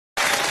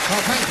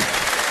Oh,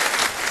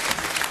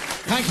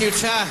 thank you,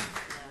 Cha.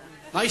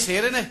 Nice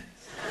here, isn't it?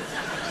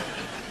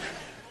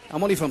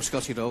 I'm only from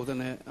Scotty Road,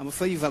 and I'm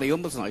feeling very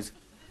humble tonight.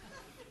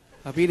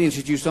 I've been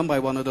introduced on by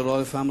one of the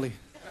royal family.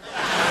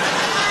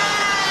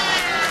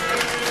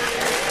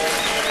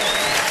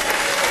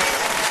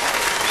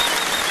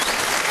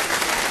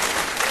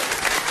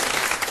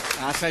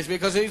 That's nice,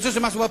 because it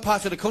doesn't matter what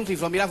part of the country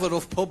from, you have a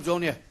rough pub,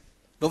 don't you?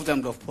 Love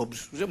them rough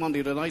pubs. Was it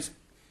Monday the night?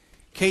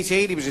 Kate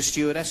Haley was a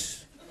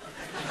stewardess.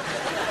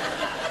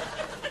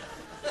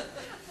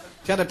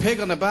 She had a pig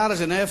on the bar as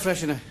an air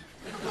freshener.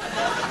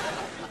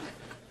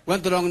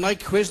 Went the wrong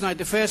night, quiz night.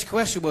 The first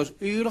question was,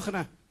 who are you looking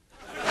at?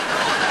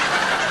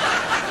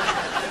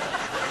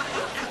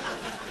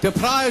 The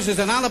prize is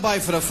an alibi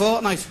for a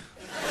fortnight.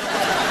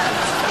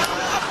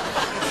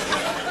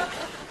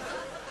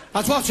 I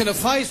was watching a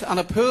fight and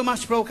a pool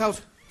match broke out.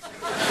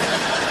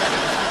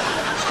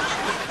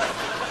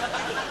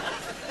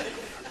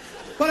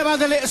 What about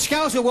the little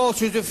scout who walked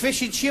through the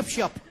fish and chip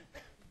shop?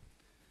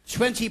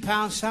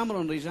 £20 salmon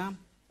under his arm.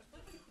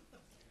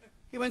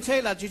 He went,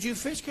 hey lad, did you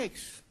fish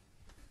cakes?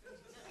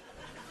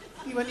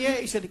 He went, yeah.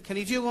 He said, can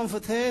you do one for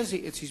Thursday?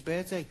 It's his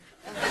birthday.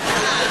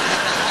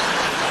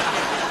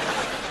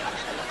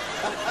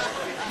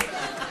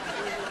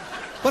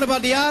 What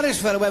about the Irish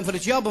fella who went for the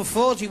job and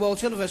 40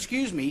 walked in and said,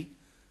 excuse me,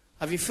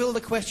 have you filled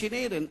the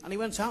questionnaire in? And he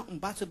went out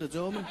and battered the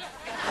doorman.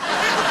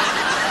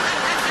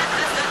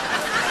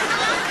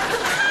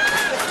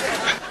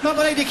 No,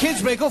 but the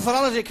kids break up for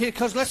holiday,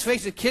 because let's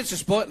face it, kids are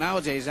spoilt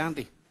nowadays, aren't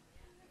they?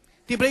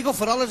 They break up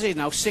for holiday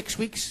now, 6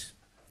 weeks.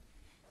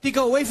 They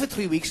go away for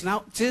 3 weeks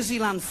now,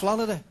 Disneyland,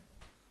 Florida,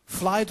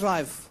 fly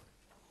drive,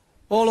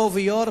 all over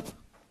Europe.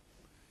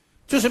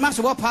 Doesn't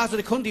matter what part of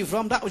the country you're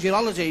from, that was your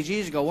holidays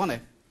years ago,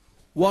 wasn't it?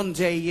 1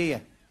 day a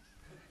year.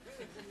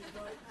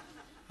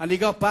 And he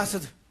got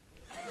battered.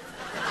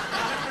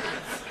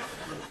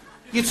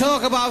 You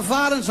talk about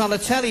violence on the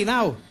telly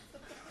now.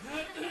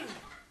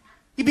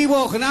 You'd be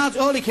walking out,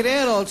 all he could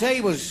hear all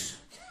day was,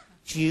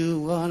 do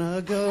you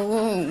wanna go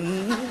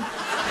home?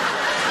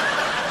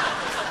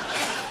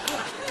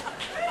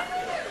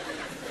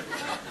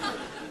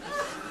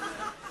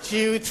 Do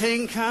you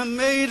think I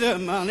made the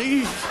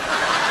money?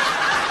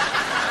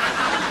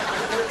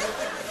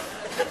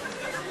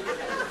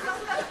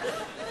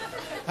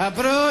 I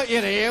brought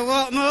you here,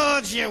 what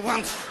more do you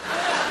want?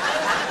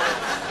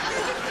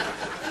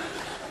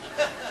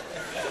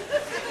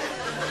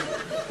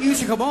 You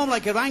used to come home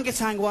like a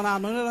orangutan, one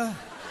arm and another.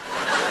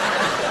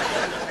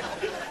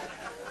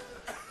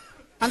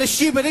 And the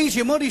stupid things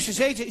your mother used to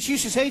say to you, she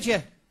used to say to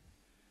you,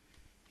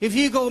 if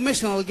you go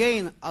missing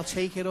again, I'll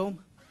take it home.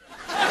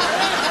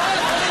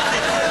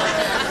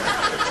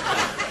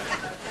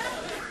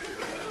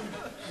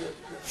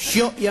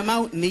 Shut your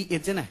mouth and eat your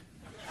dinner.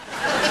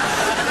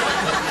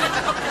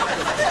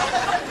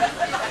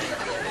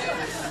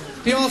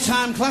 The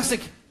all-time classic.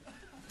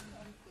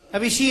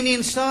 Have you seen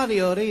Ian Stardy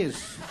or ears?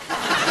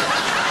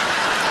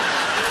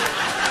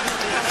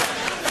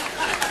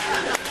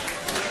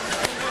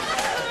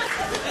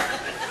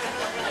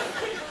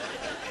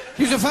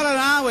 There's a fella on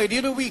our way the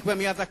other week when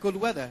we had that good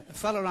weather. A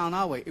fella around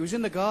our way. He was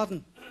in the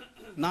garden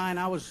 9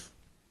 hours.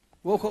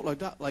 Woke up like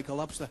that, like a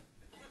lobster.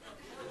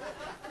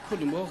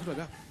 Couldn't walk like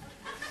that.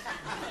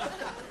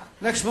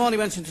 Next morning he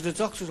went into the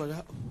doctor's like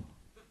that.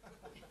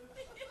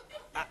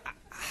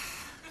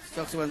 The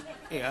doctor went,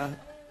 here,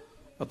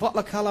 a bottle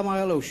of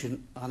calamine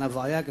lotion and a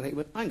Viagra. He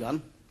went, hang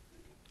on.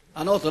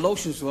 I know what the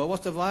lotion's for.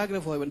 What's the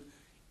Viagra for? He went,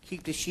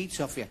 keep the sheets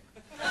off you.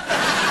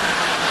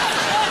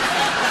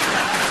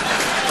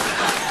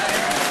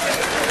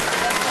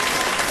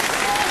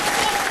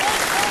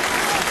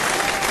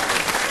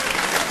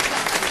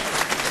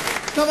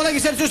 No, but like I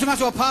said, it doesn't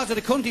matter what part of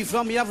the country you're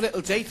from, you have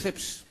little day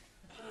trips.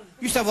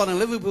 Used to have one in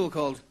Liverpool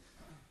called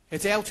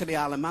It's Out to the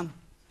Isle of Man.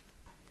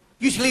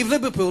 Used to leave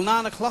Liverpool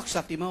 9 o'clock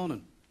Saturday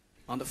morning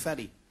on the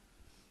ferry.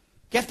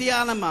 Get the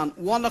Isle of Man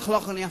 1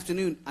 o'clock in the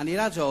afternoon, and he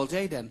had all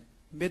day then.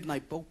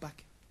 Midnight boat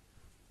back.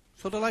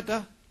 Sort of like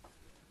that.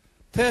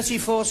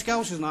 34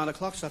 scousers 9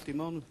 o'clock Saturday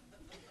morning.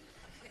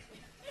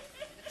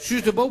 As soon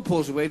as the boat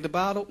pulls away, the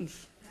bar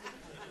opens.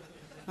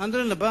 And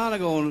they're in the bar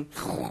going...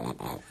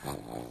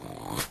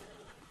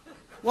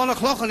 1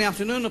 o'clock in the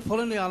afternoon, they're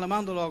pulling the Isle of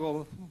Man, they're all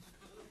over.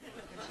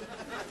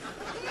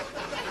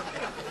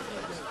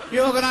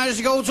 The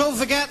organisers go, don't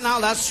forget now,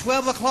 that's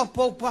 12 o'clock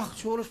boat back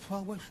to us,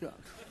 Paul. What's that?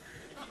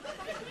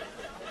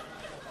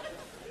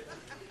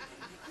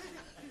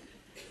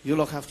 You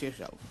look after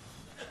yourself.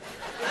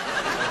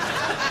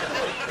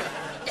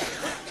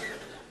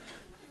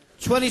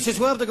 20 to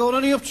 12, they're going,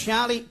 only up,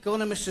 Charlie. Going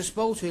to Mr.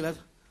 Spotty, lad.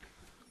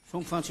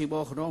 Some fancy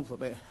walking home for a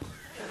bit.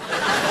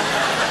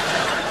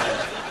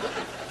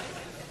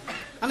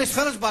 And this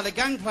fella's by the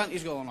gangplank,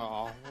 he's going,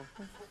 oh.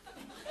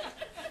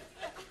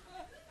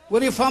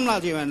 Where are you from,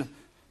 lad? You went,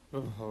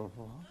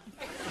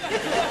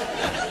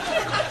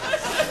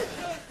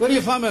 where are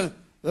you from, man?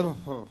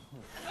 Liverpool.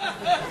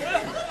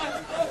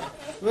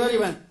 Where are you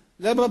went?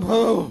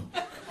 Liverpool.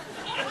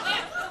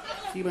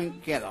 He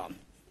went, get on.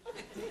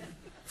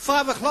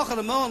 5 o'clock in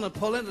the morning,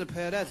 pull into the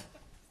Pierhead.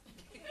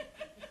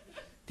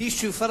 These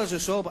two fellas are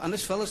sober, and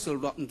this fella's still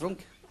rotten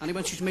drunk. And he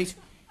went to his mate,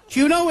 do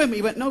you know him?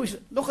 He went, no. He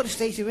said, look at the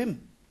state of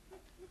him.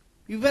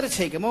 You better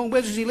take him home.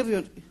 Where does he live? He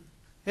went,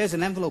 here's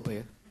an envelope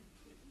here.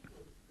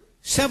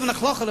 7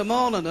 o'clock in the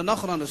morning, they're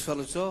knocking on this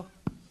fella's door.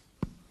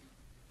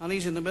 And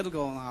he's in the middle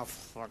going, oh,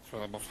 fuck.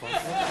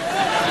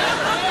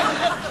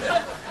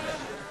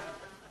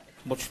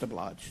 Much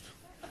obliged.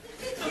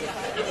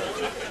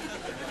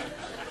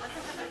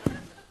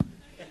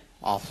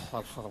 Oh,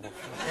 fuck.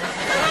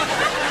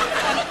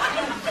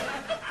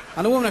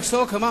 And the woman next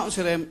door came out and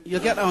said,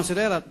 you'll get down to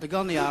there, they're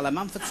gone the Isle of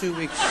Man for 2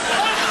 weeks.